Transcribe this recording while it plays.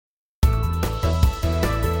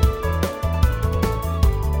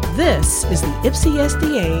This is the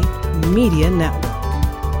IPSI-SDA Media Network.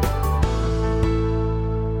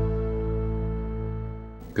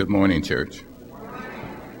 Good morning, church.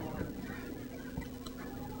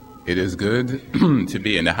 It is good to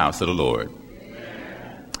be in the house of the Lord.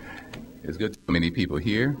 It's good to see many people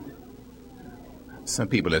here. Some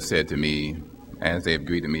people have said to me, as they've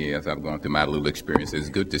greeted me as I've gone through my little experience, it's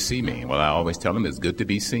good to see me. Well, I always tell them it's good to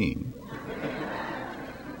be seen.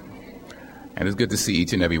 And it's good to see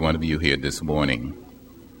each and every one of you here this morning.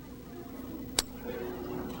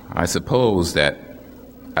 I suppose that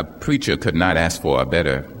a preacher could not ask for a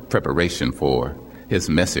better preparation for his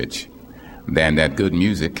message than that good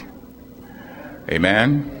music.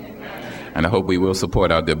 Amen? And I hope we will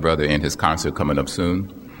support our good brother in his concert coming up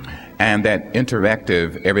soon. And that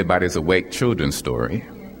interactive Everybody's Awake children's story.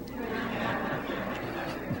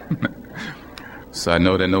 So I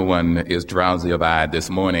know that no one is drowsy of eye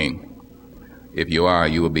this morning. If you are,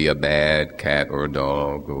 you will be a bad cat or a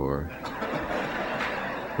dog or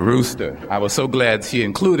rooster. I was so glad she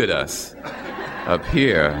included us up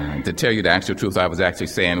here. To tell you the actual truth, I was actually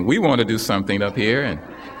saying we want to do something up here, and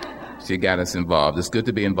she got us involved. It's good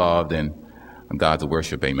to be involved in God's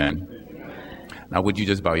worship. Amen. Now, would you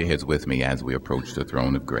just bow your heads with me as we approach the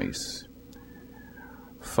throne of grace?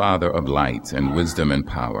 Father of light and wisdom and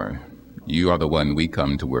power, you are the one we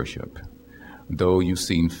come to worship. Though you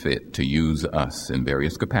seem fit to use us in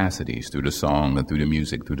various capacities, through the song and through the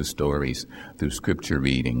music, through the stories, through scripture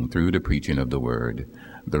reading, through the preaching of the word,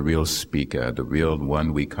 the real speaker, the real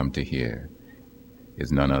one we come to hear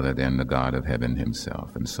is none other than the God of heaven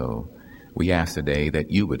himself. And so we ask today that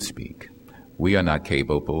you would speak. We are not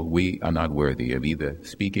capable, we are not worthy of either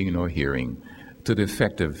speaking nor hearing to the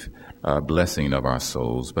effective blessing of our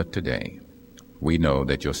souls. But today we know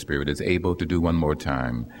that your Spirit is able to do one more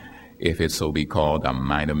time, if it so be called, a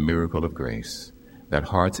minor miracle of grace, that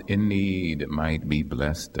hearts in need might be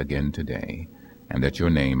blessed again today, and that your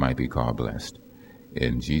name might be called blessed.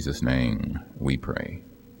 In Jesus' name we pray.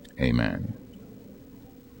 Amen.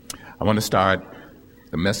 I want to start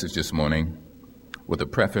the message this morning with a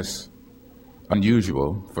preface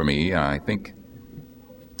unusual for me. I think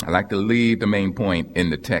I like to leave the main point in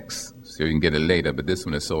the text so you can get it later, but this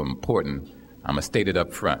one is so important, I'm going to state it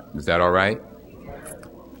up front. Is that all right?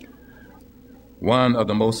 One of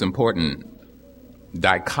the most important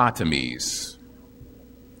dichotomies,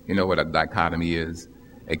 you know what a dichotomy is?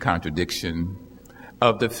 A contradiction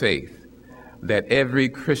of the faith that every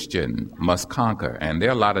Christian must conquer. And there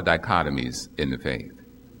are a lot of dichotomies in the faith.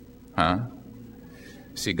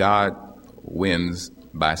 See, God wins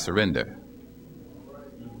by surrender.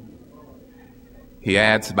 He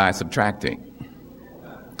adds by subtracting.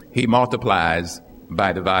 He multiplies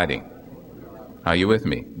by dividing. Are you with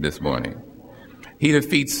me this morning? He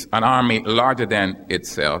defeats an army larger than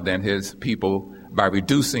itself, than his people, by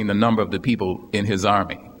reducing the number of the people in his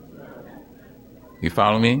army. You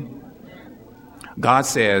follow me? God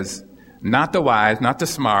says, not the wise, not the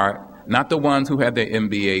smart, not the ones who have their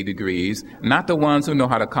MBA degrees, not the ones who know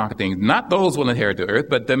how to conquer things, not those will inherit the earth,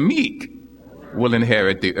 but the meek will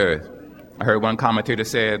inherit the earth. I heard one commentator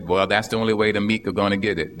said, well, that's the only way the meek are going to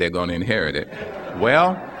get it. They're going to inherit it.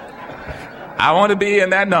 Well, I want to be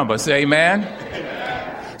in that number. Say amen.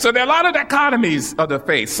 So there are a lot of dichotomies of the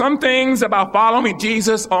faith. Some things about following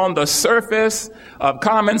Jesus on the surface of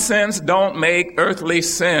common sense don't make earthly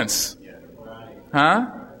sense.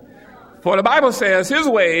 For the Bible says his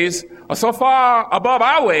ways are so far above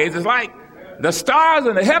our ways. It's like the stars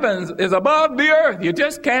in the heavens is above the earth. You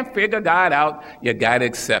just can't figure God out. You got to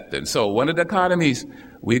accept it. So one of the dichotomies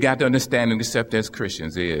we got to understand and accept as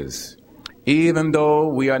Christians is, even though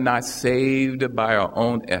we are not saved by our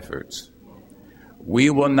own efforts,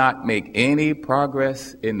 we will not make any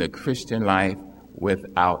progress in the Christian life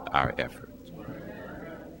without our effort.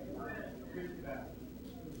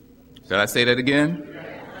 Shall I say that again?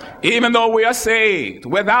 Even though we are saved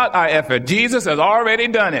without our effort, Jesus has already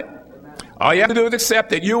done it. All you have to do is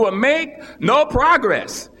accept it. You will make no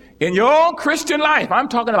progress in your own Christian life. I'm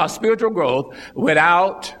talking about spiritual growth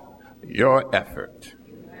without your effort.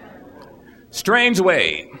 Strange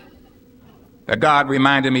way that God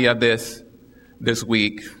reminded me of this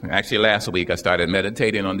week. Actually, last week I started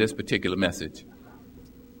meditating on this particular message.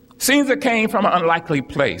 Seems it came from an unlikely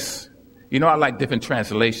place. You know, I like different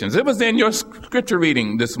translations. It was in your scripture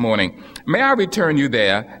reading this morning. May I return you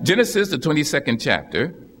there? Genesis, the 22nd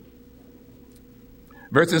chapter,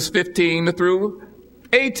 verses 15 through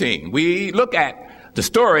 18. We look at the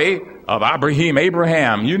story of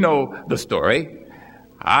Abraham. You know the story.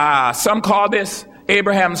 Some call this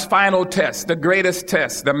Abraham's final test, the greatest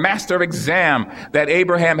test, the master exam that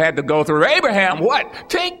Abraham had to go through. Abraham, what?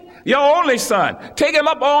 Take your only son. Take him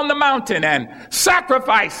up on the mountain and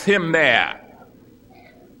sacrifice him there.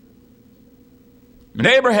 And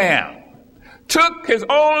Abraham took his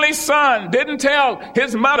only son, didn't tell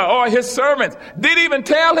his mother or his servants, didn't even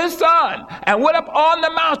tell his son, and went up on the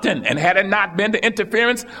mountain. And had it not been the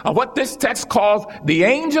interference of what this text calls the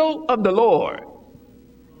angel of the Lord.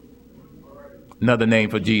 Another name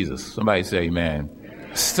for Jesus. Somebody say amen.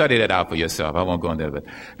 Study that out for yourself. I won't go into that.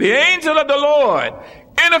 The angel of the Lord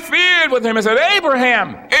interfered with him and said,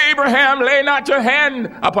 Abraham, Abraham, lay not your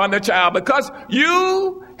hand upon the child, because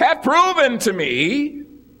you have proven to me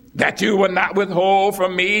that you will not withhold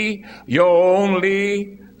from me your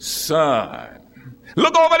only son.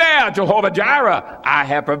 Look over there, Jehovah Jireh. I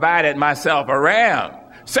have provided myself a ram.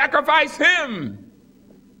 Sacrifice him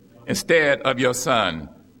instead of your son.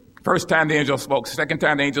 First time the angel spoke. Second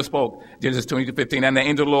time the angel spoke. Genesis 22:15. And the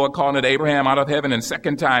angel of the Lord called unto Abraham out of heaven, and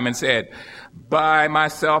second time, and said, by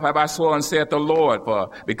myself have I sworn, saith the Lord,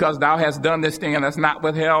 for because thou hast done this thing and hast not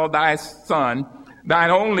withheld thy son,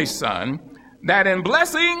 thine only son, that in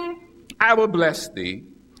blessing I will bless thee,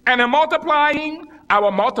 and in multiplying I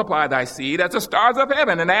will multiply thy seed as the stars of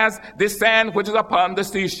heaven, and as this sand which is upon the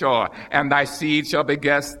seashore, and thy seed shall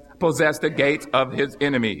possess the gates of his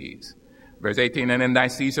enemies. Verse 18, and in thy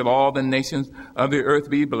seed shall all the nations of the earth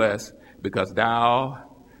be blessed, because thou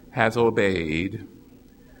hast obeyed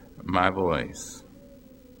my voice.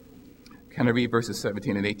 Can I read verses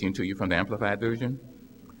 17 and 18 to you from the Amplified Version?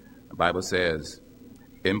 The Bible says,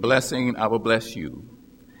 in blessing I will bless you,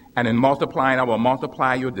 and in multiplying I will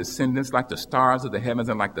multiply your descendants like the stars of the heavens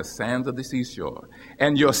and like the sands of the seashore.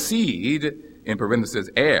 And your seed, in parentheses,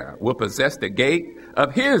 heir, will possess the gate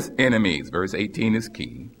of his enemies. Verse 18 is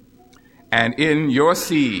key. And in your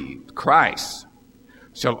seed, Christ,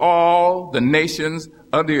 shall all the nations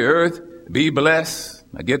of the earth be blessed.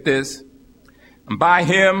 Now get this. And by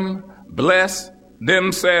him bless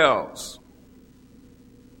themselves.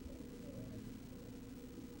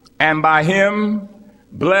 And by him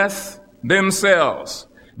bless themselves,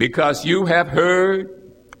 because you have heard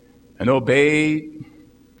and obeyed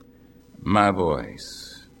my voice.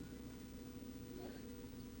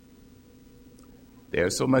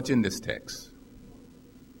 There's so much in this text.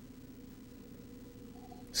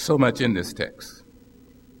 So much in this text.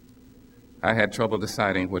 I had trouble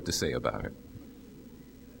deciding what to say about it.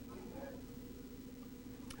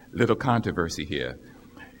 Little controversy here.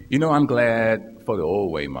 You know, I'm glad for the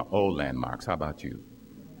old landmarks. How about you?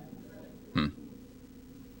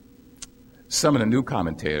 Some of the new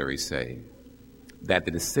commentaries say that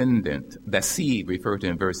that seed referred to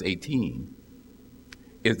in verse 18,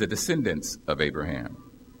 is the descendants of Abraham,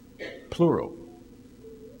 plural.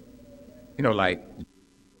 You know, like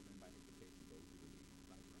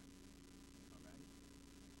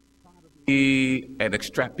an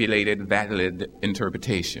extrapolated, valid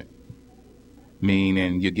interpretation,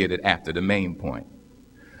 meaning you get it after the main point.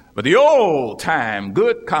 But the old-time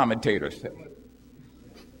good commentators say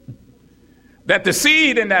that the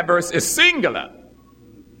seed in that verse is singular,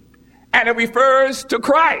 and it refers to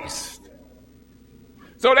Christ.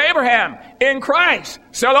 So to Abraham, in Christ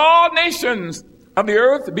shall all nations of the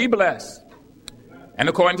earth be blessed. And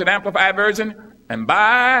according to the Amplified Version, and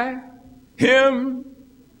by him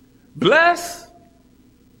bless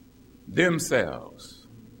themselves.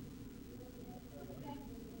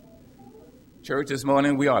 Church, this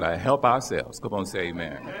morning we ought to help ourselves. Come on, say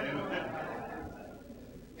amen.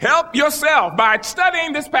 Help yourself. By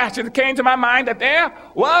studying this passage, it came to my mind that there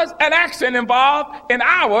was an action involved in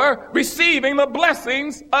our receiving the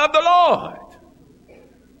blessings of the Lord.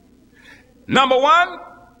 Number one,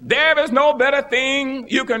 there is no better thing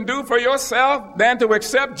you can do for yourself than to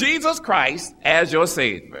accept Jesus Christ as your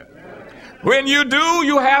Savior. When you do,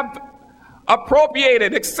 you have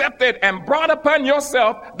appropriated, accepted, and brought upon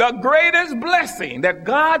yourself the greatest blessing that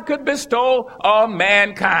God could bestow on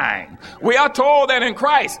mankind. We are told that in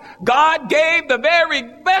Christ, God gave the very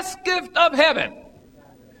best gift of heaven.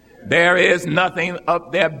 There is nothing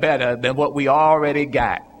up there better than what we already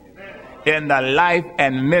got in the life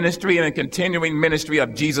and ministry and the continuing ministry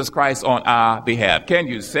of Jesus Christ on our behalf. Can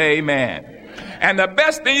you say amen? And the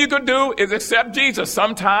best thing you could do is accept Jesus.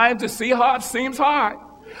 Sometimes it seems hard.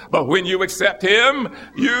 But when you accept him,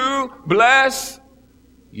 you bless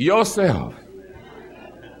yourself.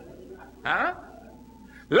 Huh?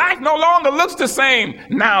 Life no longer looks the same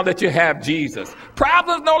now that you have Jesus.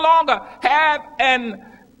 Problems no longer have an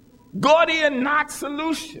Gordian knot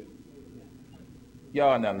solution.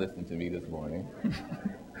 Y'all not listening to me this morning.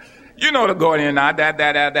 You know the Gordian knot,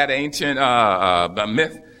 that ancient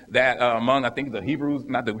myth that among, I think, the Hebrews,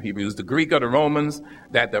 not the Hebrews, the Greek or the Romans,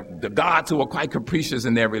 that the gods who were quite capricious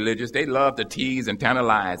in their religion, they loved to tease and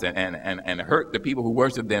tantalize and hurt the people who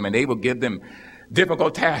worship them, and they would give them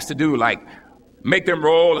difficult tasks to do, like make them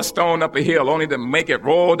roll a stone up a hill, only to make it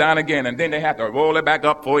roll down again, and then they have to roll it back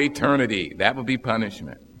up for eternity. That would be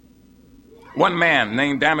punishment. One man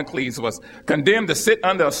named Damocles was condemned to sit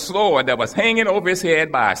under a sword that was hanging over his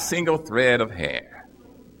head by a single thread of hair.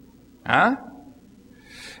 Huh?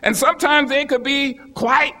 And sometimes they could be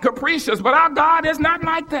quite capricious, but our God is not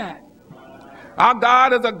like that. Our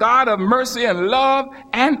God is a God of mercy and love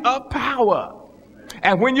and of power.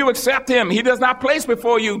 And when you accept him, he does not place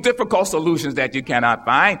before you difficult solutions that you cannot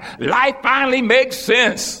find. Life finally makes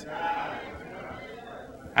sense.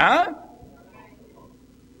 Huh?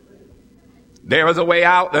 There is a way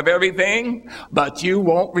out of everything, but you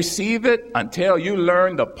won't receive it until you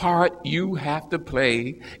learn the part you have to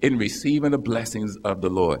play in receiving the blessings of the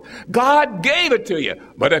Lord. God gave it to you,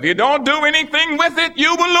 but if you don't do anything with it,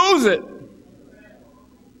 you will lose it.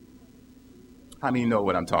 How many know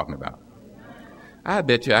what I'm talking about? I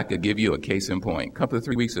bet you I could give you a case in point. A couple of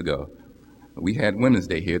 3 weeks ago, we had Women's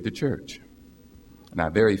Day here at the church. And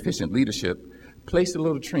our very efficient leadership placed a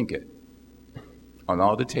little trinket on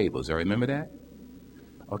all the tables. I remember that?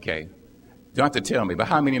 Okay. You don't have to tell me, but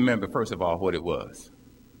how many remember, first of all, what it was?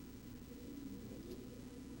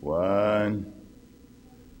 1,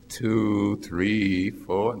 2, 3,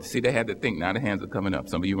 4. See, they had to think. Now the hands are coming up.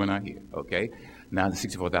 Some of you were not here. Okay. Now the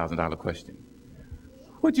 $64,000 question.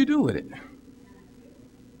 What'd you do with it?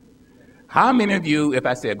 How many of you, if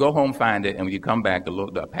I said, go home, find it, and when you come back,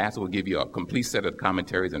 the pastor will give you a complete set of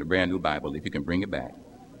commentaries and a brand new Bible, if you can bring it back?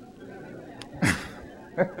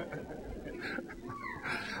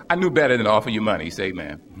 I knew better than to offer you money. Say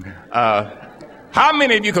amen. How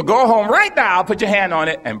many of you could go home right now, put your hand on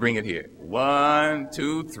it, and bring it here? 1,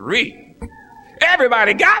 2, 3.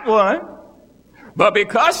 Everybody got one. But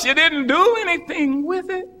because you didn't do anything with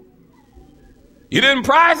it, you didn't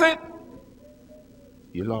prize it,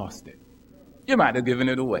 you lost it. You might have given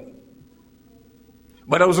it away.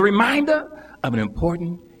 But it was a reminder of an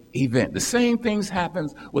important event. The same things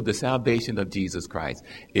happens with the salvation of Jesus Christ.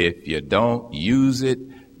 If you don't use it,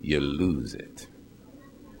 you lose it.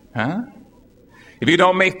 Huh? If you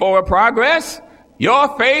don't make forward progress,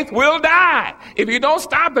 your faith will die. If you don't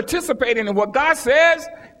stop participating in what God says,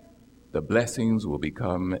 the blessings will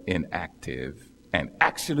become inactive and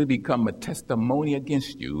actually become a testimony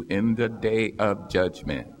against you in the day of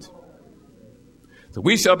judgment. So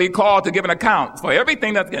we shall be called to give an account for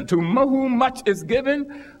everything that's given. To whom much is given,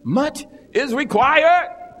 much is required.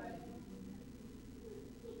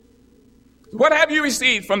 What have you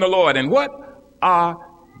received from the Lord, and what are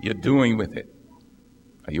you doing with it?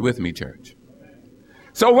 Are you with me, church?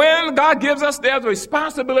 So when God gives us, there's a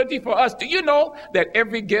responsibility for us. Do you know that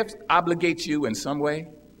every gift obligates you in some way?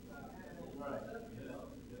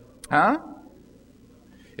 Huh?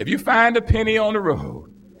 If you find a penny on the road,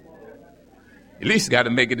 at least you got to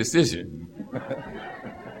make a decision.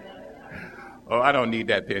 Oh, I don't need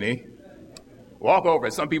that penny. Walk over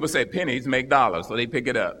it. Some people say pennies make dollars, so they pick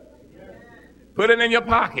it up. Put it in your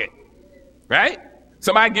pocket, right?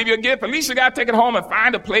 Somebody give you a gift, at least you got to take it home and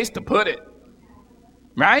find a place to put it,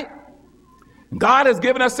 right? God has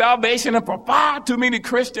given us salvation, and for far too many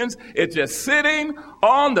Christians, it's just sitting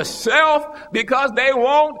on the shelf because they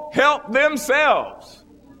won't help themselves.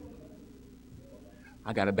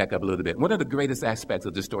 I got to back up a little bit. One of the greatest aspects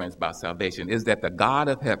of this story about salvation is that the God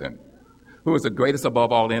of heaven, who is the greatest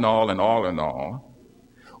above all, in all, and all in all,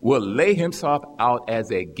 will lay himself out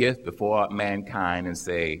as a gift before mankind and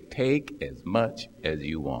say, take as much as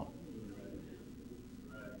you want.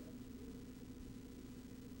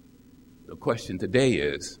 The question today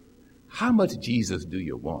is, how much Jesus do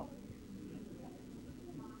you want?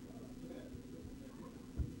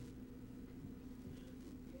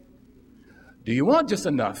 Do you want just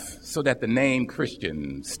enough so that the name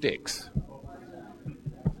Christian sticks?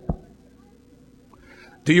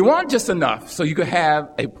 Do you want just enough so you could have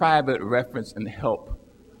a private reference and help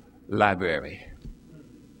library?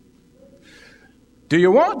 Do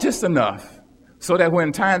you want just enough so that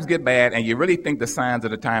when times get bad and you really think the signs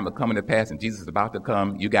of the time are coming to pass and Jesus is about to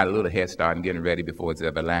come, you got a little head start in getting ready before it's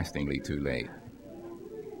everlastingly too late?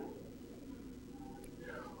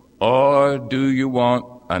 Or do you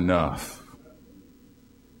want enough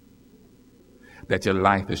that your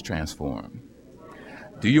life is transformed?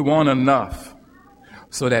 Do you want enough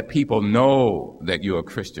so that people know that you're a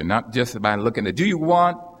Christian, not just by looking at? Do you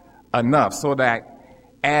want enough so that,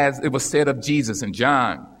 as it was said of Jesus in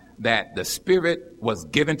John, that the Spirit was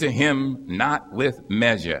given to him not with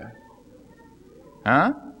measure?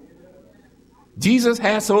 Huh? Jesus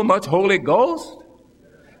had so much Holy Ghost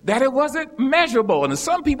that it wasn't measurable. And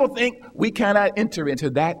some people think we cannot enter into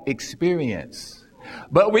that experience.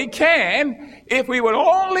 But we can if we would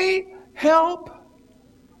only help.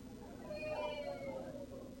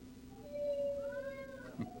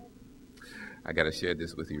 I got to share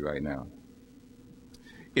this with you right now.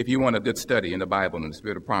 If you want a good study in the Bible and the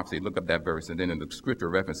spirit of prophecy, look up that verse. And then in the scripture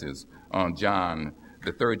references on John,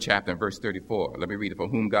 the 3rd chapter, and verse 34. Let me read it. For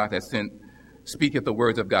whom God has sent, speaketh the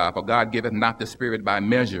words of God. For God giveth not the Spirit by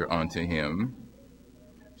measure unto him.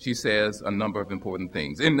 She says a number of important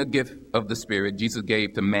things. In the gift of the Spirit, Jesus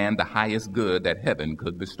gave to man the highest good that heaven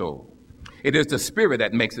could bestow. It is the Spirit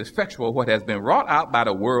that makes effectual what has been wrought out by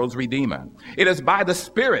the world's Redeemer. It is by the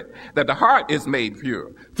Spirit that the heart is made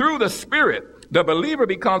pure. Through the Spirit, the believer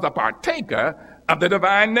becomes a partaker of the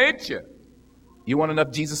divine nature. You want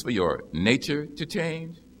enough Jesus for your nature to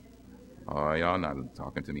change? Oh, y'all not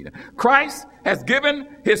talking to me now. Christ has given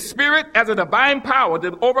his Spirit as a divine power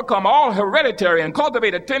to overcome all hereditary and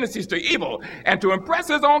cultivated tendencies to evil and to impress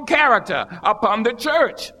his own character upon the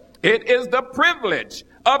church. It is the privilege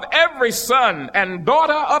of every son and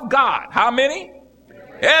daughter of God. How many?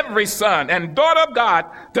 Every son and daughter of God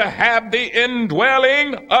to have the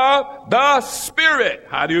indwelling of the Spirit.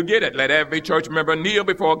 How do you get it? Let every church member kneel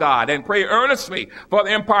before God and pray earnestly for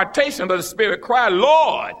the impartation of the Spirit. Cry,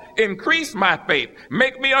 Lord, increase my faith.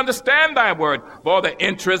 Make me understand thy word. For the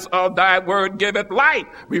interest of thy word giveth light.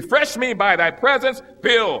 Refresh me by thy presence.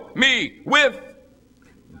 Fill me with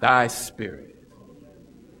thy Spirit.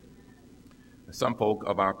 Some folk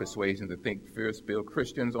of our persuasion that think Spirit-filled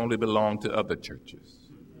Christians only belong to other churches.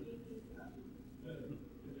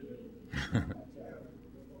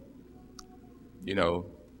 You know,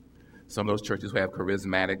 some of those churches who have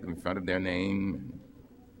charismatic in front of their name,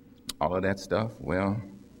 all of that stuff. Well,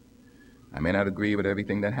 I may not agree with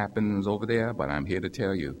everything that happens over there, but I'm here to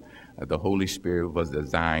tell you that the Holy Spirit was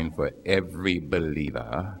designed for every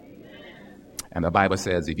believer. And the Bible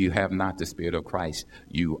says, if you have not the Spirit of Christ,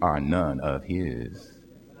 you are none of his.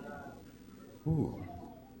 Ooh.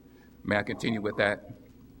 May I continue with that?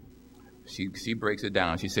 She breaks it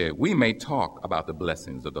down. She said, we may talk about the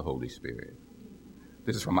blessings of the Holy Spirit.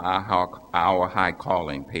 This is from Our High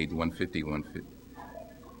Calling, page 150, 150.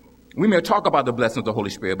 We may talk about the blessings of the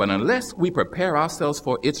Holy Spirit, but unless we prepare ourselves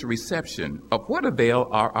for its reception, of what avail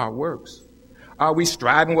are our works? Are we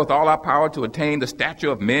striving with all our power to attain the stature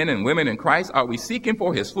of men and women in Christ? Are we seeking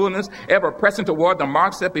for his fullness, ever pressing toward the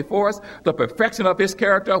mark set before us, the perfection of his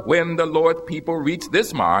character? When the Lord's people reach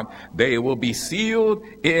this mark, they will be sealed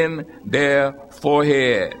in their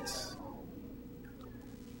foreheads.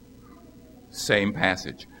 Same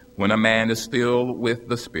passage. When a man is filled with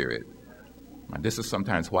the Spirit. Now, this is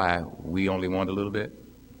sometimes why we only want a little bit.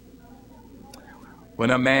 When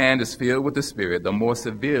a man is filled with the Spirit, the more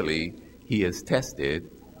severely he is tested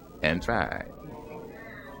and tried.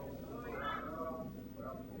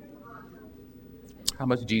 How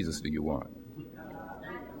much Jesus do you want?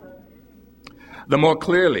 The more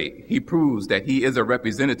clearly he proves that he is a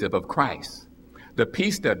representative of Christ. The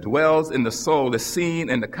peace that dwells in the soul is seen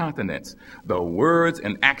in the countenance. The words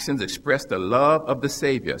and actions express the love of the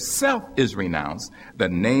Savior. Self is renounced. The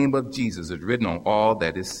name of Jesus is written on all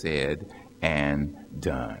that is said and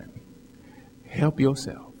done. Help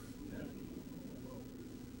yourself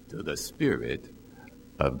to the Spirit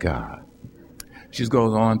of God. She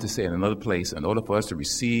goes on to say in another place, in order for us to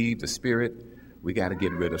receive the Spirit, we got to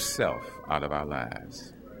get rid of self out of our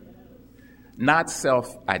lives. Not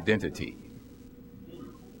self-identity.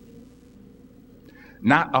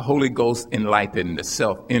 Not a Holy Ghost enlightened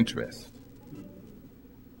self-interest.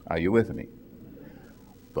 Are you with me?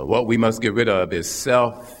 But what we must get rid of is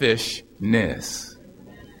selfishness.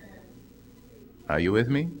 Are you with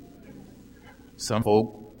me? Some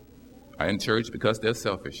folk are in church because they're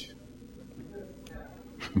selfish.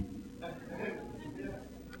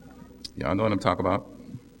 Y'all know what I'm talking about.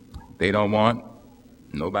 They don't want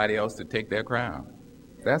nobody else to take their crown.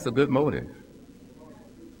 That's a good motive.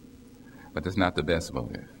 But that's not the best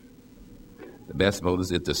motive. The best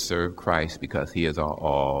motive is to serve Christ because he is our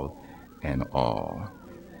all and all.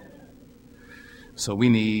 So we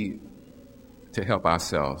need to help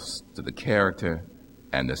ourselves to the character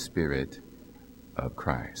and the Spirit of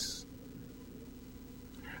Christ.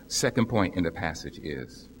 Second point in the passage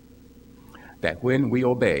is that when we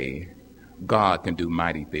obey, God can do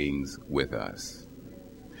mighty things with us.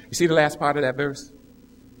 You see the last part of that verse?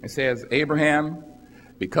 It says, Abraham,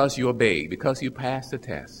 because you obeyed, because you passed the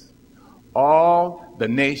test, all the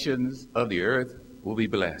nations of the earth will be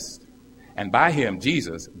blessed. And by him,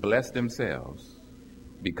 Jesus, blessed themselves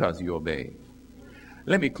because you obeyed.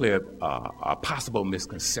 Let me clear a possible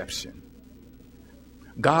misconception.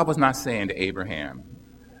 God was not saying to Abraham,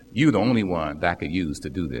 you're the only one that I could use to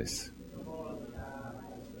do this.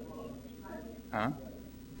 Huh?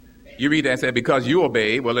 You read that and say, because you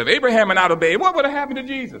obeyed. Well, if Abraham had not obeyed, what would have happened to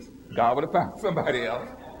Jesus? God would have found somebody else.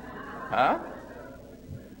 Huh?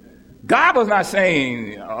 God was not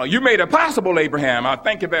saying, you made it possible, Abraham. I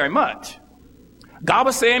thank you very much. God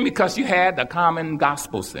was saying because you had the common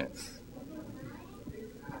gospel sense.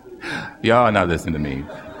 Y'all are not listening to me.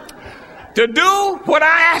 To do what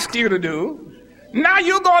I asked you to do, now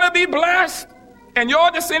you're going to be blessed, and your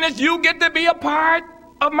descendants, you get to be a part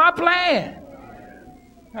of my plan.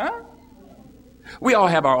 Huh? We all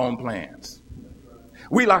have our own plans.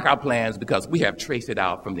 We like our plans because we have traced it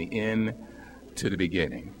out from the end to the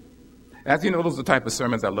beginning. As you know, those are the type of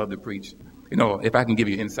sermons I love to preach. You know, if I can give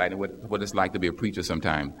you insight into what it's like to be a preacher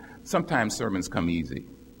sometimes sermons come easy.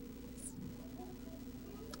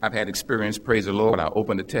 I've had experience, praise the Lord, I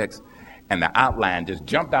opened the text, and the outline just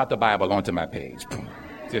jumped out the Bible onto my page.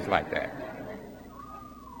 Just like that.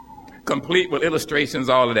 Complete with illustrations,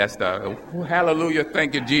 all of that stuff. Oh, hallelujah,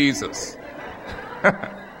 thank you, Jesus.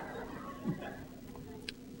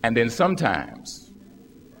 And then sometimes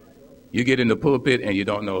you get in the pulpit and you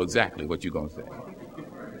don't know exactly what you're going to say.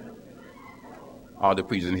 All the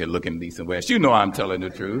preachers in here looking decent West. You know I'm telling the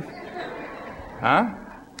truth. Huh?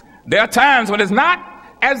 There are times when it's not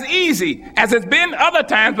as easy as it's been other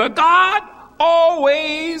times, but God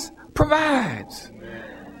always provides.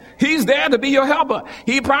 He's there to be your helper.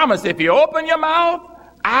 He promised if you open your mouth,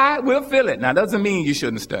 I will fill it. Now, doesn't mean you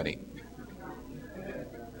shouldn't study.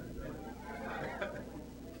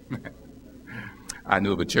 I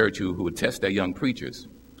knew of a church who would test their young preachers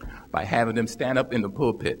by having them stand up in the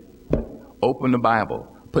pulpit, open the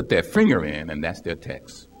Bible, put their finger in, and that's their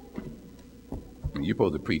text. And you're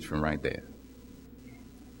supposed to preach from right there.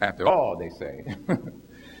 After all, they say,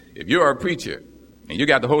 if you're a preacher and you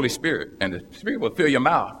got the Holy Spirit and the Spirit will fill your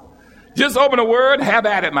mouth, just open the word, have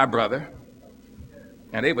at it, my brother.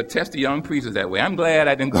 And they would test the young preachers that way. I'm glad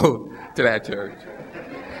I didn't go to that church.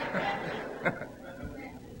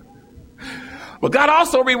 But God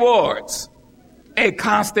also rewards a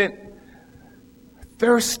constant,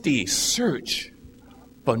 thirsty search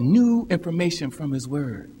for new information from his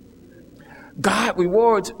word. God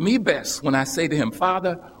rewards me best when I say to him,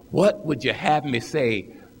 Father, what would you have me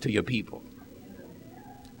say to your people?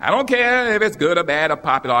 I don't care if it's good or bad or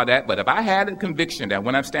popular or that, but if I had a conviction that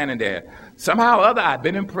when I'm standing there, somehow or other I've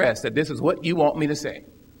been impressed that this is what you want me to say,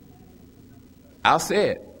 I'll say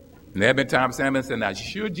it. And there have been times Sam said, now,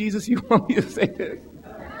 sure, Jesus, you want me to say this?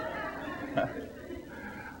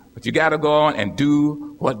 But you got to go on and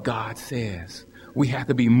do what God says. We have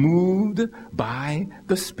to be moved by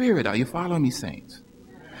the Spirit. Are you following me, saints?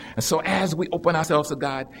 And so as we open ourselves to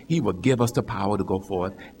God, he will give us the power to go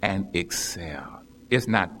forth and excel. It's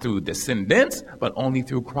not through descendants, but only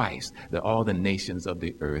through Christ that all the nations of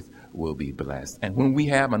the earth will be blessed. And when we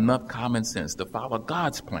have enough common sense to follow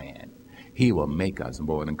God's plan, he will make us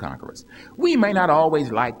more than conquerors. We may not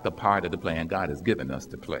always like the part of the plan God has given us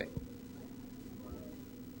to play.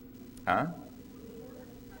 Huh?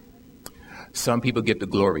 Some people get the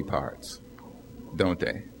glory parts, don't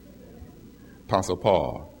they? Apostle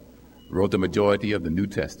Paul wrote the majority of the New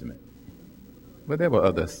Testament. But there were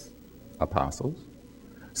other apostles.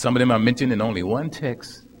 Some of them are mentioned in only one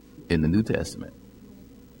text in the New Testament.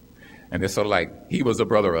 And they're sort of like, he was a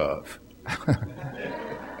brother of.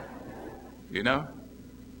 You know?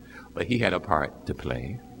 But he had a part to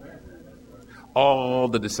play. All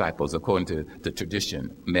the disciples, according to the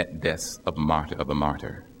tradition, met deaths of a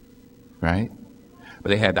martyr. Right? But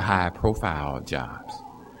they had the high-profile jobs.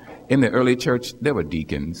 In the early church, there were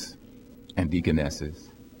deacons and deaconesses,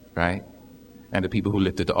 right? And the people who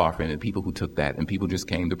lifted the offering, and the people who took that, and people just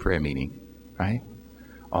came to prayer meeting, right?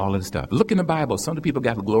 All of the stuff. Look in the Bible. Some of the people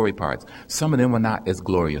got the glory parts. Some of them were not as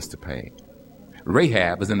glorious to pay.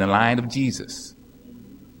 Rahab was in the line of Jesus,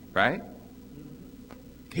 right?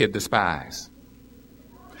 Hid the spies.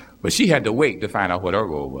 But she had to wait to find out what her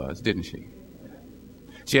role was, didn't she?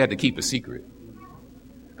 She had to keep a secret.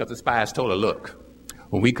 Because the spies told her, look,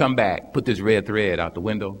 when we come back, put this red thread out the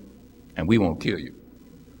window, and we won't kill you.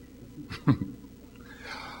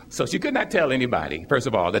 So she could not tell anybody, first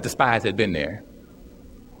of all, that the spies had been there,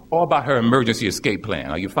 or about her emergency escape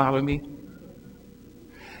plan. Are you following me?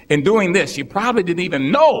 In doing this, she probably didn't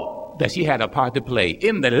even know that she had a part to play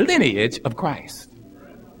in the lineage of Christ.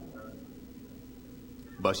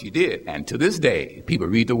 But she did. And to this day, people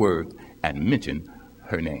read the word and mention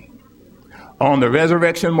her name. On the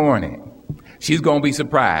resurrection morning, She's going to be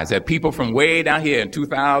surprised that people from way down here in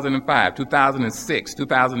 2005, 2006,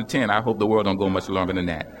 2010, I hope the world don't go much longer than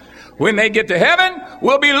that. When they get to heaven,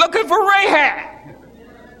 we'll be looking for Rahab.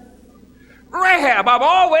 Rahab, I've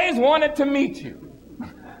always wanted to meet you.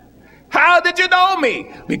 How did you know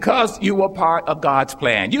me? Because you were part of God's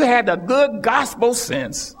plan. You had the good gospel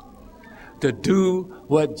sense to do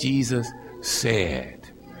what Jesus said.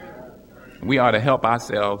 We ought to help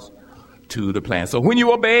ourselves to the plan. So when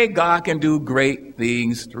you obey, God can do great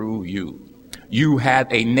things through you. You have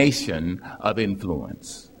a nation of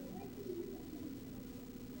influence.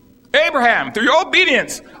 Abraham, through your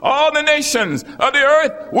obedience, all the nations of the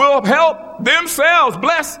earth will help themselves,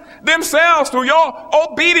 bless themselves through your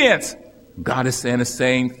obedience. God is saying the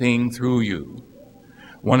same thing through you.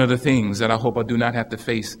 One of the things that I hope I do not have to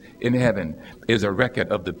face in heaven is a record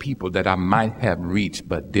of the people that I might have reached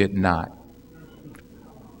but did not,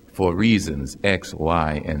 for reasons X,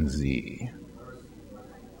 Y, and Z.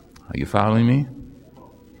 Are you following me?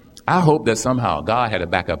 I hope that somehow God had a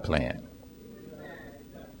backup plan.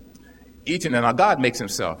 Each and now God makes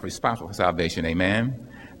himself responsible for salvation, amen?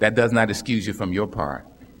 That does not excuse you from your part.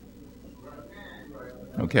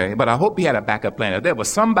 Okay, but I hope he had a backup plan. If there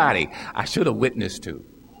was somebody I should have witnessed to,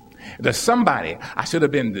 there's somebody I should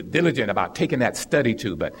have been diligent about taking that study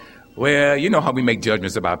to, but, well, you know how we make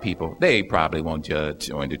judgments about people. They probably won't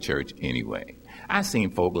join the church anyway. I've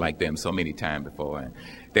seen folk like them so many times before, and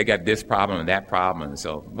they got this problem and that problem, and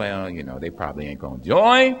so, well, you know, they probably ain't going to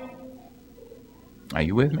join. Are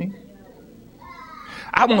you with me?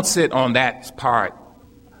 I won't sit on that part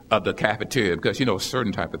of the cafeteria because, you know,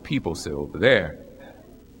 certain type of people sit over there.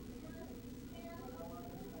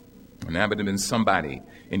 And there would have been somebody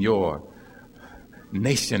in your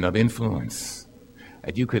nation of influence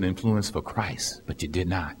that you could influence for Christ, but you did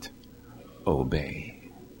not obey.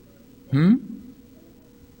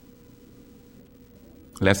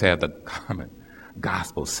 Let's have the common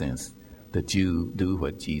gospel sense that you do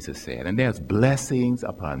what Jesus said. And there's blessings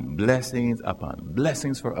upon blessings upon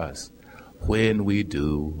blessings for us when we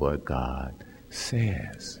do what God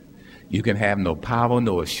says. You can have no power,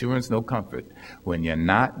 no assurance, no comfort when you're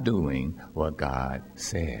not doing what God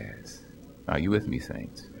says. Are you with me,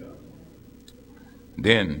 saints?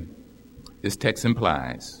 Then, this text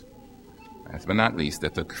implies, last but not least,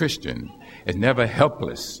 that the Christian is never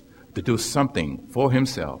helpless to do something for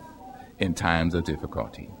himself in times of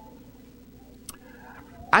difficulty.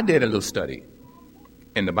 I did a little study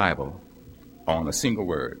in the Bible on a single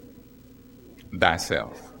word,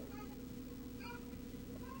 thyself.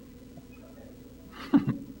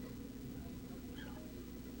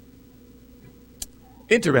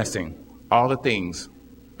 Interesting, all the things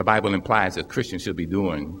the Bible implies that Christians should be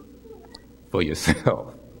doing for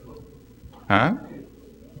yourself. Huh?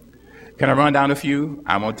 Can I run down a few?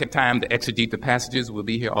 I'm going to take time to exegete the passages. We'll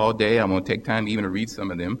be here all day. I'm going to take time even to read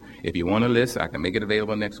some of them. If you want a list, I can make it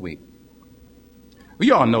available next week.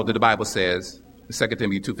 We all know that the Bible says, 2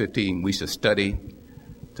 Timothy 2:15, we should study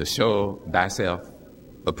to show thyself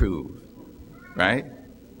approved. Right?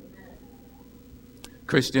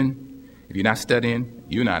 Christian, if you're not studying,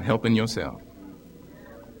 you're not helping yourself.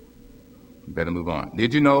 You better move on.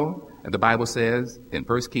 Did you know that the Bible says in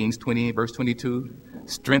 1 Kings 20, verse 22,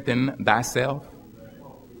 strengthen thyself?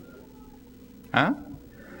 Huh?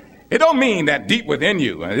 It don't mean that deep within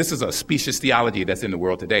you. This is a specious theology that's in the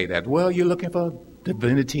world today that, well, you're looking for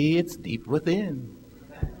divinity. It's deep within.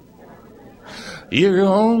 You're your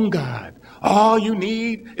own God. All you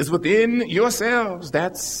need is within yourselves.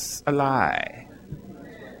 That's a lie.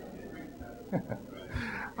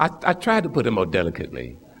 I tried to put it more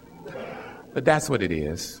delicately, but that's what it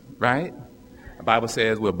is, right? The Bible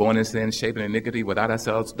says we're born in sin, shaped in iniquity. Without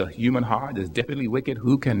ourselves, the human heart is definitely wicked.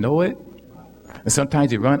 Who can know it? And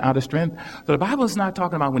sometimes you run out of strength. So the Bible is not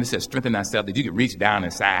talking about when it says strengthen thyself, that you can reach down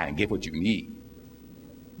inside and get what you need.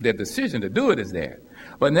 The decision to do it is there.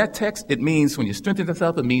 But in that text, it means when you strengthen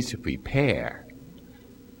yourself, it means to prepare.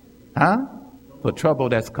 For trouble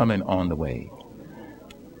that's coming on the way.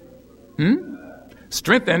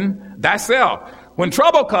 Strengthen thyself. When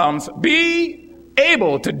trouble comes, be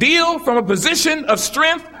able to deal from a position of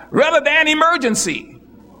strength rather than emergency.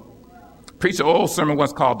 Preached an old sermon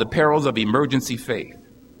once called The Perils of Emergency Faith.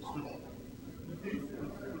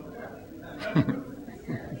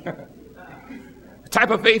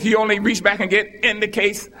 Type of faith you only reach back and get in the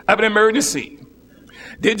case of an emergency.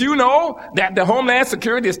 Did you know that the Homeland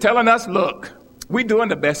Security is telling us, look, we're doing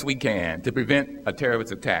the best we can to prevent a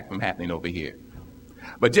terrorist attack from happening over here.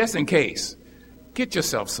 But just in case, get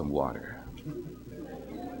yourself some water.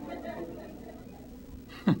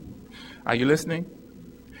 Are you listening?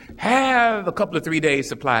 Have a couple of 3 days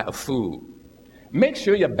supply of food Make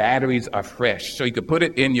sure your batteries are fresh so you can put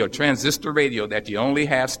it in your transistor radio that you only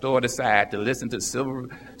have stored aside to listen to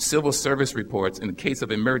civil service reports in the case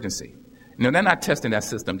of emergency. They're not testing that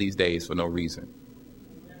system these days for no reason.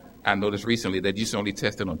 I noticed recently that you should only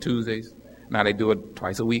test it on Tuesdays. Now they do it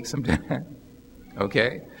twice a week sometimes.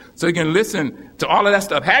 Okay? So you can listen to all of that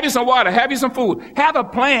stuff. Have you some water. Have you some food. Have a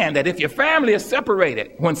plan that if your family is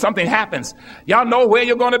separated when something happens, y'all know where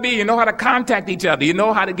you're going to be. You know how to contact each other. You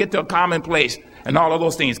know how to get to a common place and all of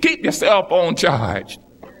those things. Keep your cell phone charged.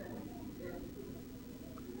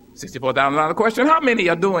 $64,000 question. How many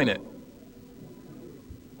are doing it?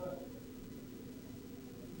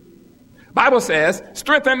 Bible says,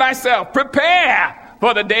 strengthen thyself. Prepare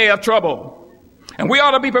for the day of trouble. And we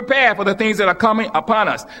ought to be prepared for the things that are coming upon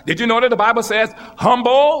us. Did you know that the Bible says,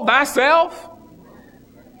 humble thyself?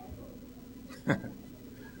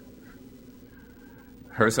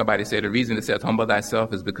 Heard somebody say the reason it says humble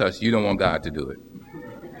thyself is because you don't want God to do it.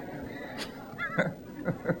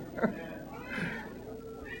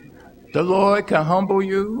 The Lord can humble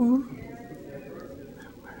you.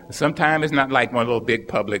 Sometimes it's not like one of those big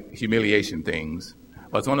public humiliation things,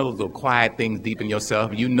 but it's one of those little quiet things deep in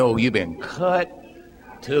yourself. You know you've been cut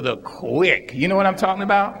to the quick. You know what I'm talking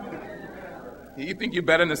about? You think you're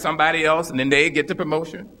better than somebody else, and then they get the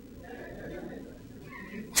promotion?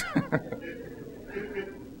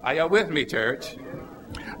 Are y'all with me, church?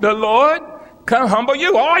 The Lord can humble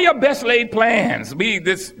you. All your best laid plans be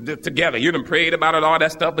this together. You done prayed about it, all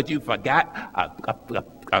that stuff, but you forgot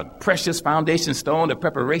a precious foundation stone, the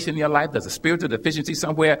preparation in your life. There's a spiritual deficiency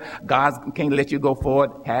somewhere. God can't let you go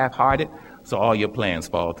forward half-hearted, so all your plans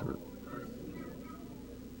fall through.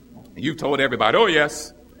 You've told everybody, oh,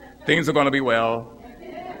 yes, things are going to be well.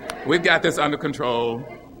 We've got this under control.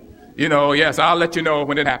 You know, yes, I'll let you know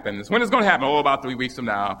when it happens. When it's going to happen? Oh, about 3 weeks from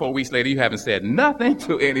now. 4 weeks later, you haven't said nothing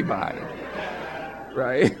to anybody.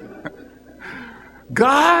 Right?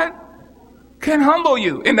 God can humble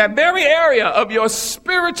you in that very area of your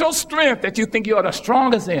spiritual strength that you think you're the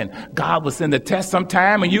strongest in. God will send a test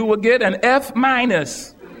sometime and you will get an F-.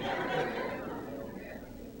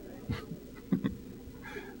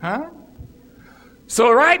 Huh?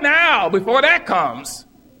 So right now, before that comes,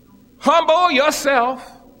 humble yourself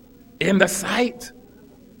in the sight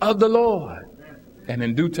of the Lord. And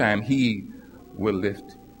in due time, he will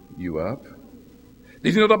lift you up.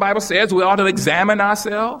 Did you know the Bible says we ought to examine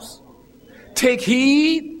ourselves? Take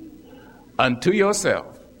heed unto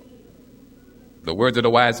yourself. The words of the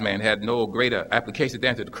wise man had no greater application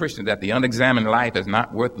than to the Christian that the unexamined life is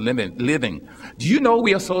not worth living. Do you know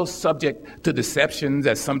we are so subject to deceptions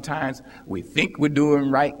that sometimes we think we're doing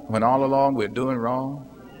right when all along we're doing wrong?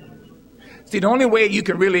 See, the only way you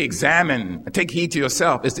can really examine and take heed to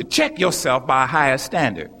yourself is to check yourself by a higher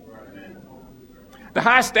standard. The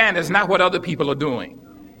high standard is not what other people are doing.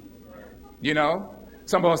 You know,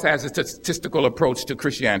 some of us has a statistical approach to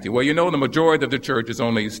Christianity. Well, you know, the majority of the church is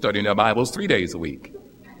only studying their Bibles 3 days a week.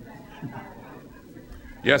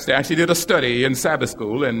 Yes, they actually did a study in Sabbath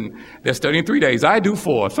school, and they're studying 3 days. I do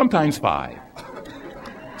 4, sometimes 5.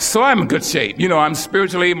 So I'm in good shape. You know, I'm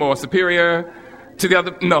spiritually more superior to the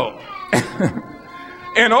other. No.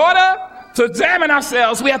 In order to examine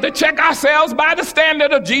ourselves, we have to check ourselves by the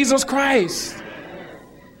standard of Jesus Christ.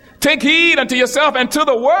 Take heed unto yourself and to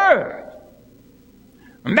the word.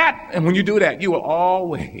 And when you do that, you will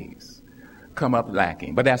always come up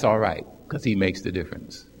lacking. But that's all right, because he makes the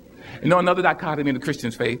difference. You know, another dichotomy in the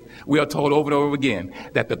Christian's faith, we are told over and over again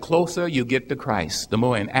that the closer you get to Christ, the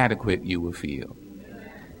more inadequate you will feel.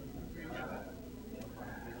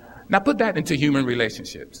 Now put that into human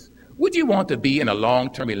relationships. Would you want to be in a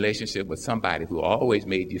long-term relationship with somebody who always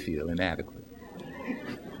made you feel inadequate?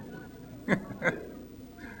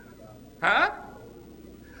 Huh?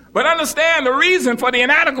 But understand the reason for the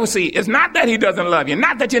inadequacy is not that he doesn't love you,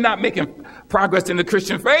 not that you're not making progress in the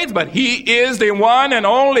Christian faith, but he is the one and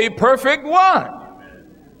only perfect one.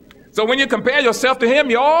 So when you compare yourself to him,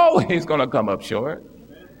 you're always going to come up short.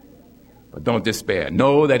 But don't despair.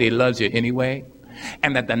 Know that he loves you anyway,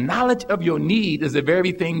 and that the knowledge of your need is the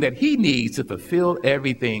very thing that he needs to fulfill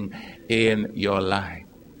everything in your life.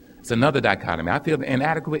 It's another dichotomy. I feel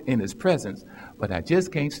inadequate in his presence, but I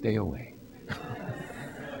just can't stay away.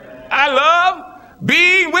 I love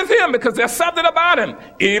being with him because there's something about him.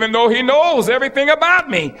 Even though he knows everything about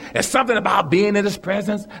me, there's something about being in his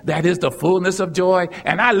presence that is the fullness of joy.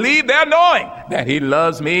 And I leave there knowing that he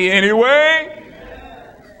loves me anyway.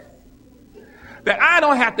 That I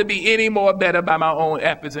don't have to be any more better by my own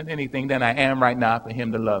efforts and anything than I am right now for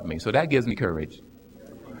him to love me. So that gives me courage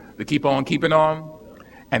to keep on keeping on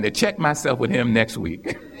and to check myself with him next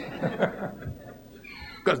week.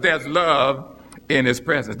 Because there's love in his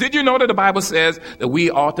presence. Did you know that the Bible says that we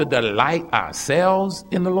ought to delight ourselves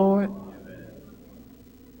in the Lord?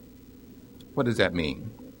 What does that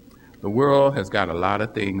mean? The world has got a lot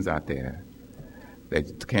of things out there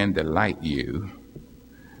that can delight you.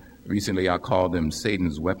 Recently, I called them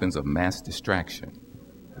Satan's weapons of mass distraction.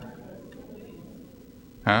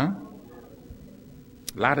 A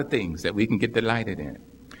lot of things that we can get delighted in.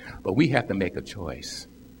 But we have to make a choice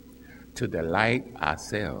to delight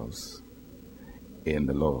ourselves in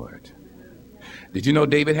the Lord. Did you know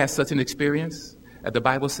David has such an experience that the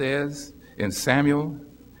Bible says in Samuel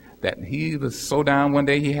that he was so down one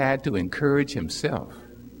day he had to encourage himself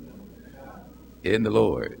in the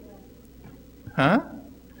Lord?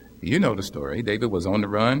 You know the story. David was on the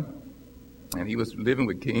run, and he was living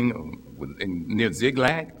with King near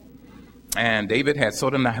Ziklag. And David had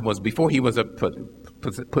was before he was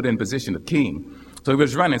put in position of king. So he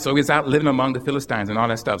was running. So he was out living among the Philistines and all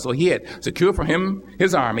that stuff. So he had secured for him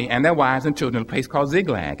his army and their wives and children in a place called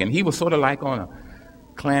Ziklag. And he was sort of like on a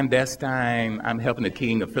clandestine, I'm helping the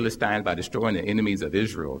king of Philistines by destroying the enemies of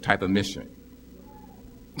Israel type of mission.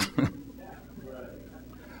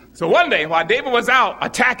 So one day, while David was out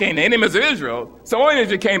attacking the enemies of Israel, someone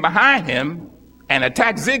Israel came behind him and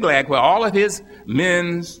attacked Ziklag, where all of his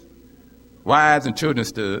men's wives and children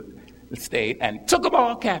stayed, and took them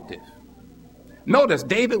all captive. Notice,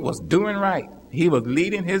 David was doing right. He was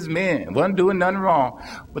leading his men, wasn't doing nothing wrong.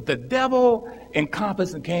 But the devil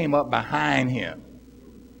encompassed and came up behind him.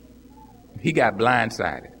 He got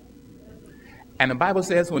blindsided. And the Bible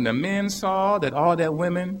says when the men saw that all their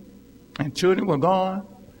women and children were gone,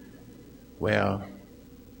 well,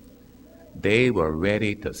 they were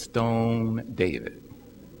ready to stone David.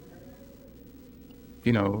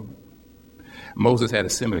 You know, Moses had a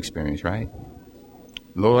similar experience, right?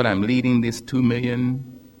 Lord, I'm leading this 2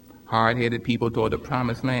 million hard-headed people toward the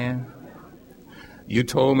promised land. You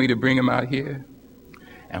told me to bring them out here.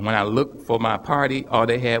 And when I looked for my party, all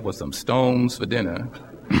they had was some stones for dinner.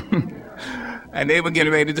 And they were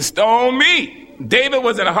getting ready to stone me. David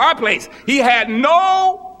was in a hard place. He had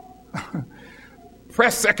no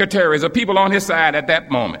press secretaries or people on his side at that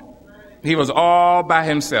moment. He was all by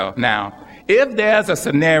himself. Now, if there's a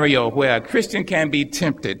scenario where a Christian can be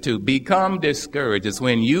tempted to become discouraged, it's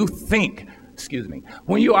when you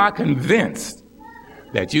when you are convinced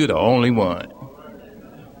that you're the only one.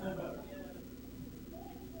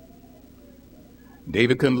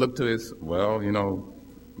 David couldn't look to his,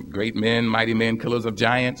 great men, mighty men, killers of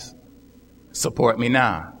giants. Support me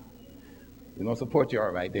now. We're going to support you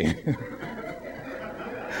all right, David.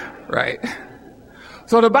 Right?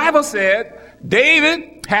 So the Bible said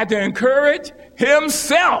David had to encourage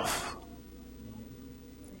himself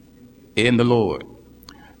in the Lord.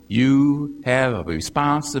 You have a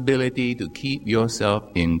responsibility to keep yourself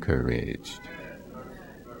encouraged.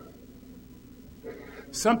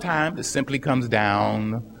 Sometimes it simply comes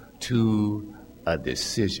down to a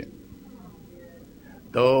decision.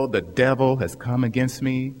 Though the devil has come against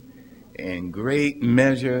me in great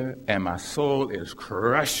measure and my soul is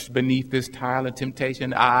crushed beneath this tile of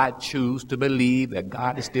temptation, I choose to believe that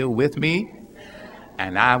God is still with me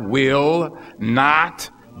and I will not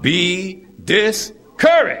be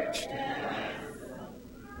discouraged.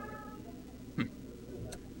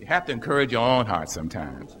 You have to encourage your own heart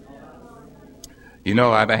sometimes. You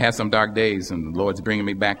know, I've had some dark days and the Lord's bringing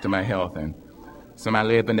me back to my health. And somebody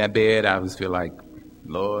lay up in that bed, I always feel like,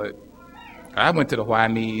 Lord, I went to the why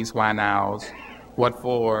me's, why now's, what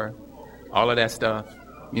for, all of that stuff.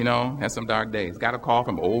 You know, had some dark days. Got a call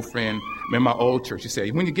from an old friend. Remember my old church. He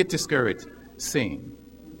said, when you get discouraged, sing.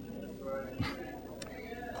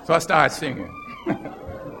 So I started singing.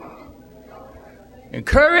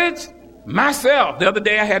 Encourage myself. The other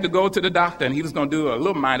day I had to go to the doctor and he was going to do a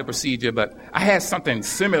little minor procedure, but I had something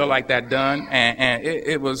similar like that done. And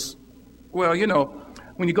it was, well, you know,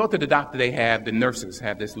 when you go to the doctor, the nurses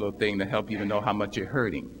have this little thing to help you to know how much you're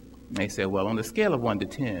hurting. And they say, well, on the scale of 1 to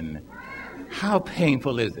 10, how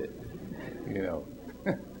painful is it? You know,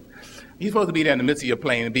 you're supposed to be there in the midst of your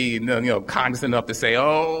plane and be, cognizant enough to say,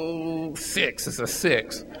 6, it's a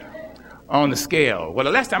 6 on the scale. Well,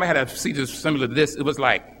 the last time I had a procedure similar to this, it was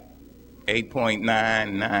like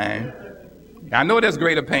 8.99. I know there's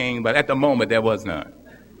greater pain, but at the moment there was none.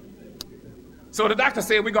 So the doctor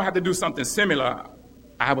said, we're going to have to do something similar.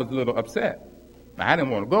 I was a little upset. I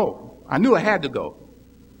didn't want to go. I knew I had to go.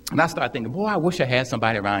 And I started thinking, boy, I wish I had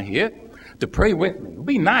somebody around here to pray with me. It would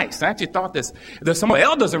be nice. I actually thought there's some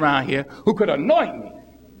elders around here who could anoint me.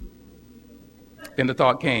 Then the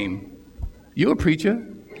thought came, you're a preacher.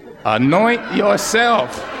 Anoint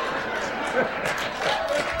yourself.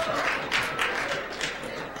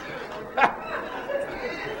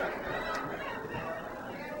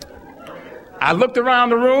 I looked around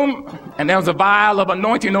the room, and there was a vial of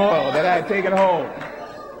anointing oil that I had taken home.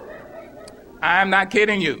 I'm not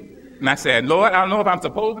kidding you. And I said, Lord, I don't know if I'm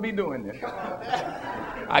supposed to be doing this.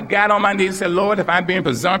 I got on my knees and said, Lord, if I'm being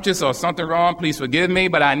presumptuous or something wrong, please forgive me,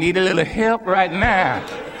 but I need a little help right now.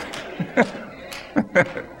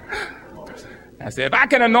 I said, if I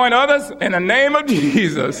can anoint others in the name of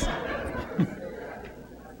Jesus,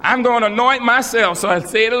 I'm going to anoint myself. So I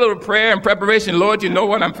said a little prayer in preparation. Lord, you know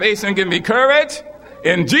what I'm facing. Give me courage.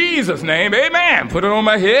 In Jesus' name, amen. Put it on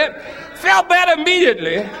my head. Felt better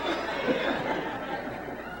immediately.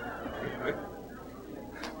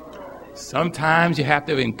 Sometimes you have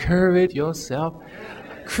to encourage yourself.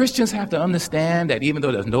 Christians have to understand that even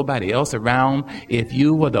though there's nobody else around, if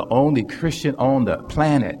you were the only Christian on the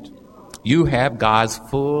planet, you have God's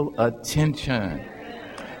full attention.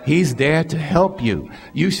 He's there to help you.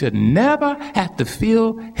 You should never have to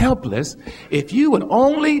feel helpless if you would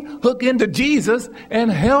only hook into Jesus and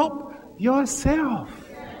help yourself.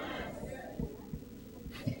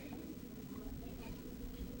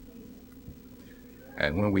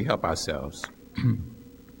 And when we help ourselves,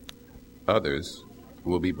 others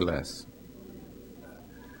will be blessed.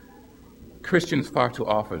 Christians far too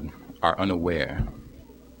often are unaware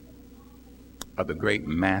of the great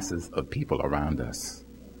masses of people around us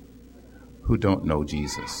who don't know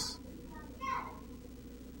Jesus,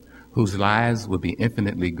 whose lives would be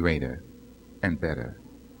infinitely greater and better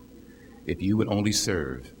if you would only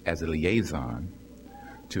serve as a liaison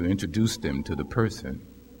to introduce them to the person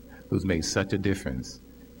who's made such a difference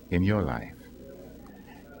in your life.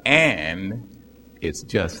 And it's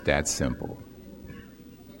just that simple.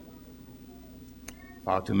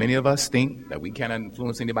 Far too many of us think that we cannot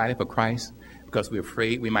influence anybody for Christ because we're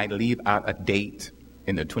afraid we might leave out a date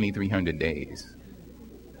in the 2300 days.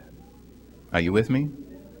 Are you with me?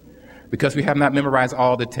 Because we have not memorized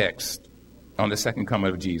all the text on the second coming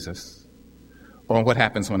of Jesus or on what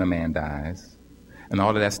happens when a man dies and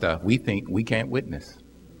all of that stuff, we think we can't witness.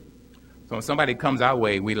 So when somebody comes our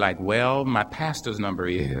way, we like, well, my pastor's number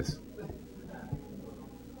is.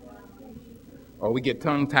 Or we get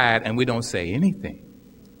tongue-tied and we don't say anything.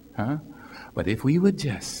 But if we would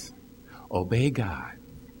just obey God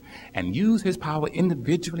and use his power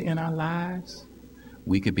individually in our lives,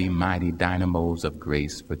 we could be mighty dynamos of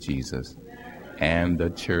grace for Jesus, and the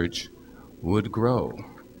church would grow.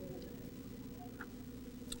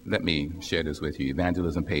 Let me share this with you.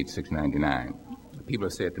 Evangelism, page 699. People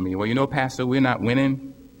have said to me, well, you know, Pastor, we're not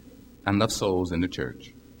winning enough souls in the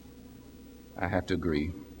church. I have to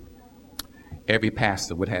agree. Every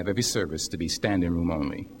pastor would have every service to be standing room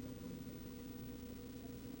only.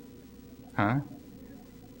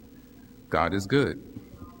 God is good.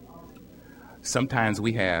 Sometimes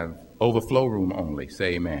we have overflow room only.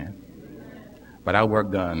 Say amen. But our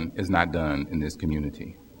work done is not done in this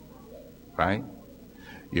community. Right?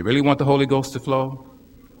 You really want the Holy Ghost to flow?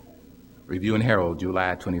 Review and Herald,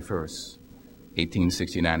 July 21st,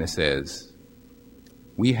 1869, it says,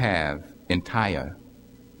 when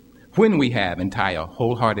we have entire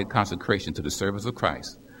wholehearted consecration to the service of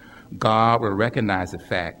Christ, God will recognize the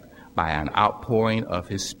fact by an outpouring of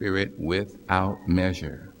his Spirit without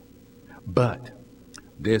measure. But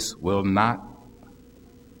this will not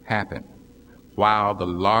happen while the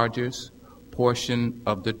largest portion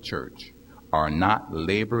of the church are not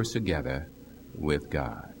laborers together with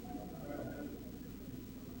God.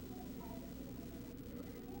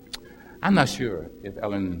 I'm not sure if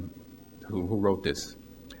Ellen, who wrote this,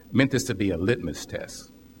 meant this to be a litmus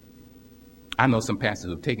test. I know some pastors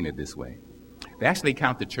who have taken it this way. They actually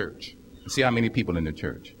count the church, see how many people in the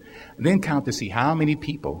church, and then count to see how many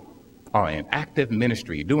people are in active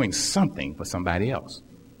ministry doing something for somebody else.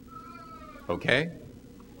 Okay?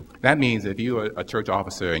 That means if you're a church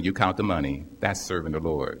officer and you count the money, that's serving the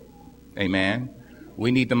Lord. Amen?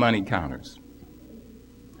 We need the money counters.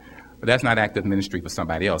 But that's not active ministry for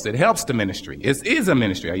somebody else. It helps the ministry. It is a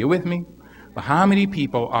ministry. Are you with me? But how many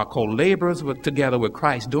people are co-laborers together with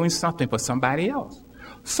Christ doing something for somebody else?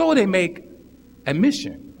 So they make a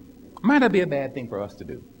mission. Might not be a bad thing for us to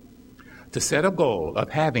do. To set a goal of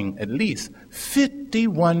having at least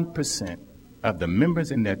 51% of the members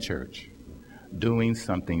in their church doing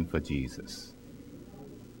something for Jesus.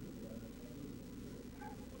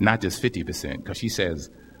 Not just 50%, because she says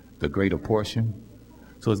the greater portion.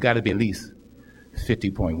 So it's got to be at least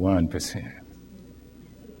 50.1%.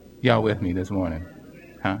 Y'all with me this morning?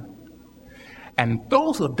 And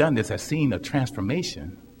those who have done this have seen a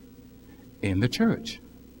transformation in the church.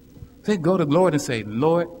 They go to the Lord and say,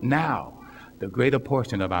 Lord, now the greater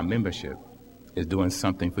portion of our membership is doing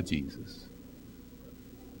something for Jesus.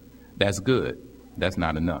 That's good. That's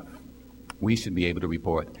not enough. we should be able to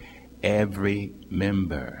report every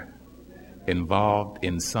member involved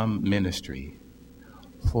in some ministry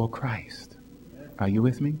for Christ. Are you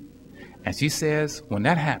with me? And she says, when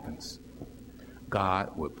that happens,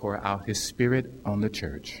 God will pour out his Spirit on the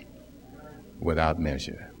church without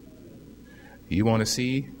measure. You want to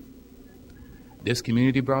see this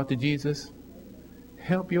community brought to Jesus?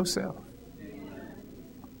 Help yourself.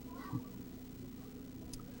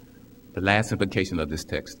 The last implication of this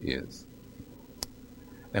text is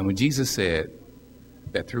that when Jesus said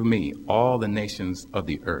that through me, all the nations of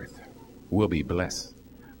the earth will be blessed,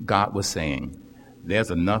 God was saying,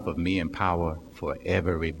 there's enough of me in power for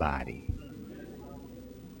everybody.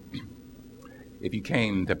 If you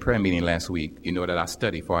came to prayer meeting last week, you know that our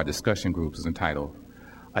study for our discussion groups is entitled,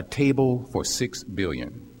 A Table for 6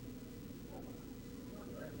 Billion.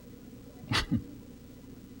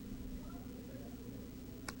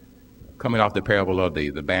 Coming off the parable of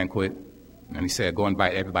the banquet, and he said, go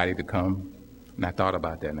invite everybody to come. And I thought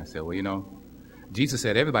about that, and I said, well, you know, Jesus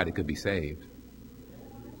said everybody could be saved.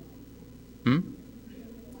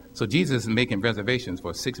 So Jesus is making reservations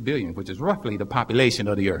for 6 billion, which is roughly the population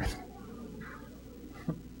of the earth.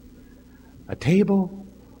 A table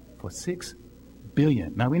for 6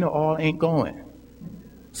 billion. Now, we know all ain't going.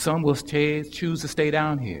 Some will choose to stay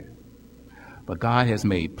down here. But God has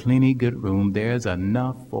made plenty good room. There's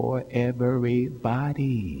enough for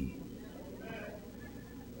everybody.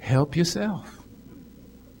 Help yourself.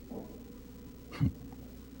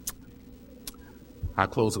 I'll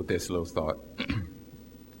close with this little thought.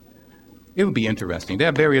 It would be interesting. There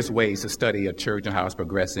are various ways to study a church and how it's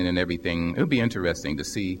progressing and everything. It would be interesting to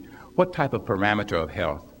see what type of parameter of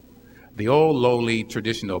health the old, lowly,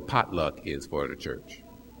 traditional potluck is for the church.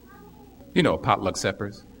 You know, potluck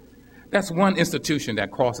suppers. That's one institution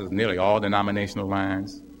that crosses nearly all denominational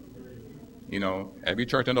lines. You know, every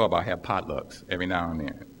church I know about have potlucks every now and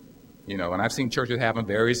then. You know, and I've seen churches have them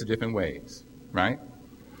various different ways, right?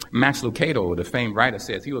 Max Lucado, the famed writer,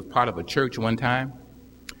 says he was part of a church one time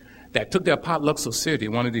that took their potluck so seriously,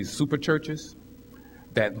 one of these super churches,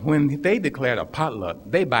 that when they declared a potluck,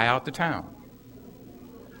 they buy out the town.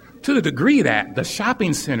 To the degree that the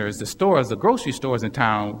shopping centers, the stores, the grocery stores in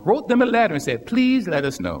town wrote them a letter and said, please let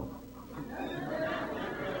us know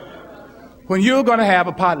when you're going to have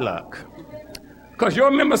a potluck. Because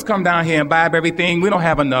your members come down here and buy up everything. We don't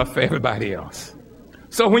have enough for everybody else.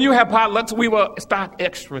 So when you have potlucks, we will stock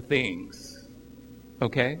extra things.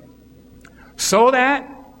 Okay? So that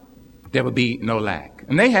there would be no lack.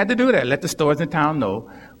 And they had to do that. Let the stores in town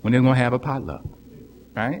know when they're going to have a potluck.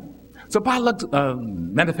 Right? So potluck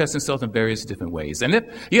manifests themselves in various different ways. And if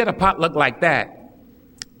you had a potluck like that,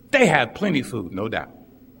 they have plenty of food, no doubt.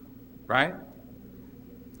 Right?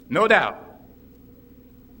 No doubt.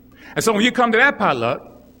 And so when you come to that potluck,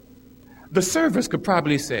 the servers could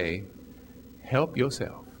probably say, help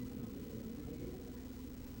yourself.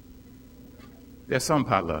 There's some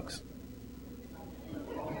potlucks.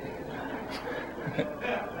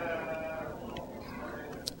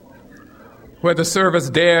 Where the servers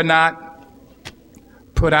dare not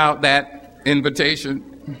put out that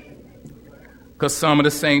invitation because some of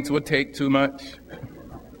the saints would take too much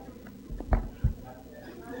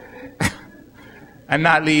and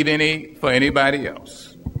not leave any for anybody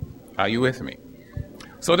else. Are you with me?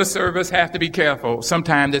 So the servers have to be careful.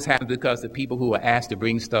 Sometimes this happens because the people who are asked to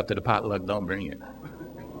bring stuff to the potluck don't bring it.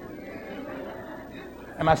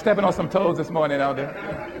 Am I stepping on some toes this morning, Elder?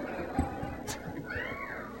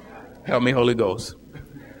 Help me, Holy Ghost.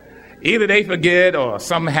 Either they forget or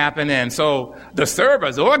something happened, and so the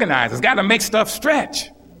servers, organizers, got to make stuff stretch,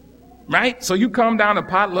 right? So you come down to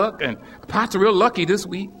potluck, and the pots are real lucky this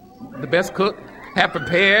week. The best cook have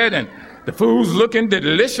prepared, and the food's looking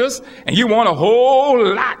delicious, and you want a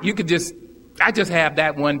whole lot. You could I just have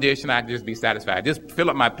that one dish, and I'd just be satisfied. Just fill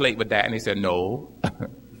up my plate with that. And they said, no.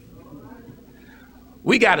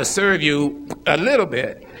 We got to serve you a little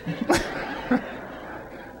bit.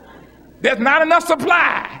 There's not enough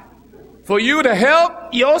supply for you to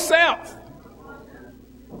help yourself.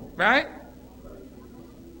 Right?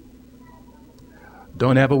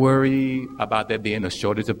 Don't ever worry about there being a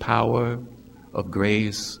shortage of power, of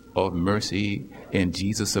grace, of mercy in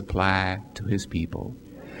Jesus' supply to his people.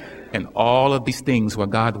 And all of these things where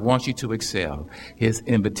God wants you to excel, his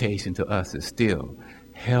invitation to us is still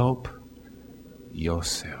help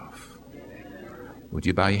yourself. Would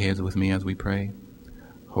you bow your heads with me as we pray?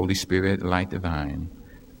 Holy Spirit, light divine,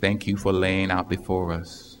 thank you for laying out before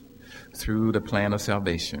us through the plan of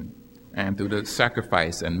salvation and through the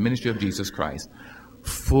sacrifice and ministry of Jesus Christ,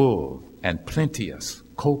 full and plenteous,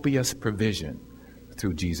 copious provision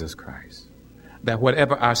through Jesus Christ. that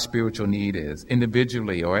whatever our spiritual need is,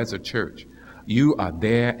 individually or as a church, you are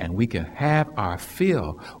there and we can have our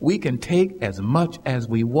fill. We can take as much as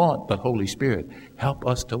we want, but Holy Spirit, help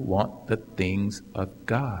us to want the things of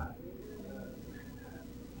God.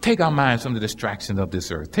 Take our minds from the distractions of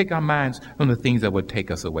this earth. Take our minds from the things that would take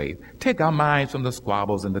us away. Take our minds from the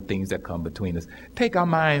squabbles and the things that come between us. Take our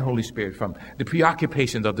mind, Holy Spirit, from the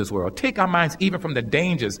preoccupations of this world. Take our minds even from the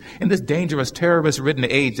dangers in this dangerous, terrorist-ridden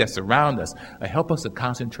age that surround us. And help us to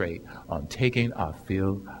concentrate on taking our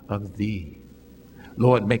fill of Thee.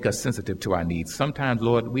 Lord, make us sensitive to our needs. Sometimes,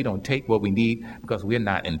 Lord, we don't take what we need because we're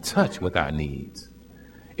not in touch with our needs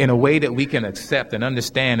in a way that we can accept and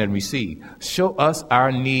understand and receive. Show us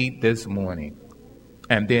our need this morning.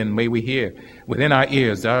 And then may we hear within our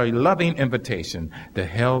ears our loving invitation to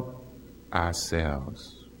help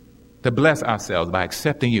ourselves, to bless ourselves by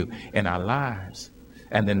accepting You in our lives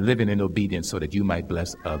and then living in obedience so that You might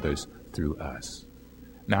bless others through us.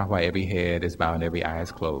 Now, while every head is bowed and every eye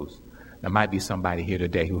is closed, there might be somebody here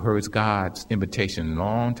today who heard God's invitation a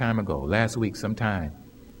long time ago, last week sometime,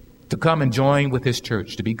 to come and join with His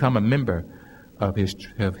church, to become a member of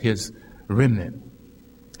His remnant,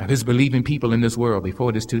 of His believing people in this world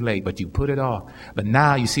before it is too late. But you put it off. But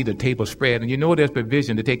now you see the table spread, and you know there's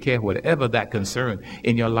provision to take care of whatever that concern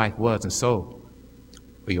in your life was. And so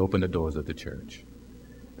we open the doors of the church.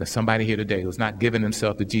 There's somebody here today who's not giving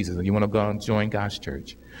himself to Jesus, and you want to go and join God's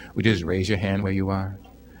church. Would you just raise your hand where you are?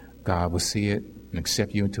 God will see it and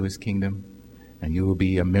accept you into His kingdom, and you will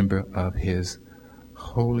be a member of His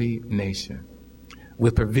holy nation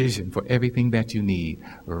with provision for everything that you need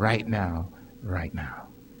right now, right now.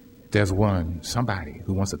 There's somebody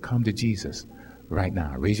who wants to come to Jesus right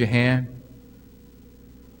now. Raise your hand.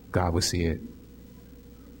 God will see it.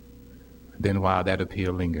 Then while that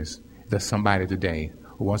appeal lingers, there's somebody today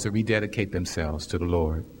who wants to rededicate themselves to the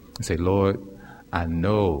Lord and say, Lord, I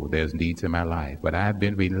know there's needs in my life, but I've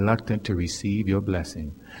been reluctant to receive Your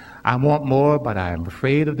blessing. I want more, but I'm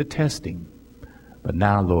afraid of the testing. But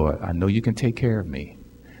now, Lord, I know You can take care of me.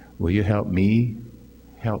 Will You help me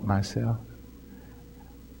help myself?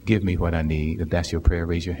 Give me what I need. If that's your prayer,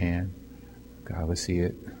 raise your hand. God will see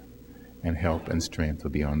it, and help and strength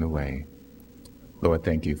will be on the way. Lord,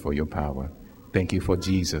 thank You for Your power. Thank You for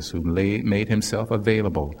Jesus, who made Himself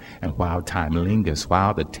available. And while time lingers,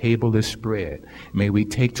 while the table is spread, may we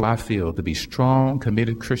take to our field to be strong,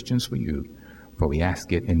 committed Christians for You. For we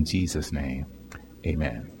ask it in Jesus' name.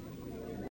 Amen.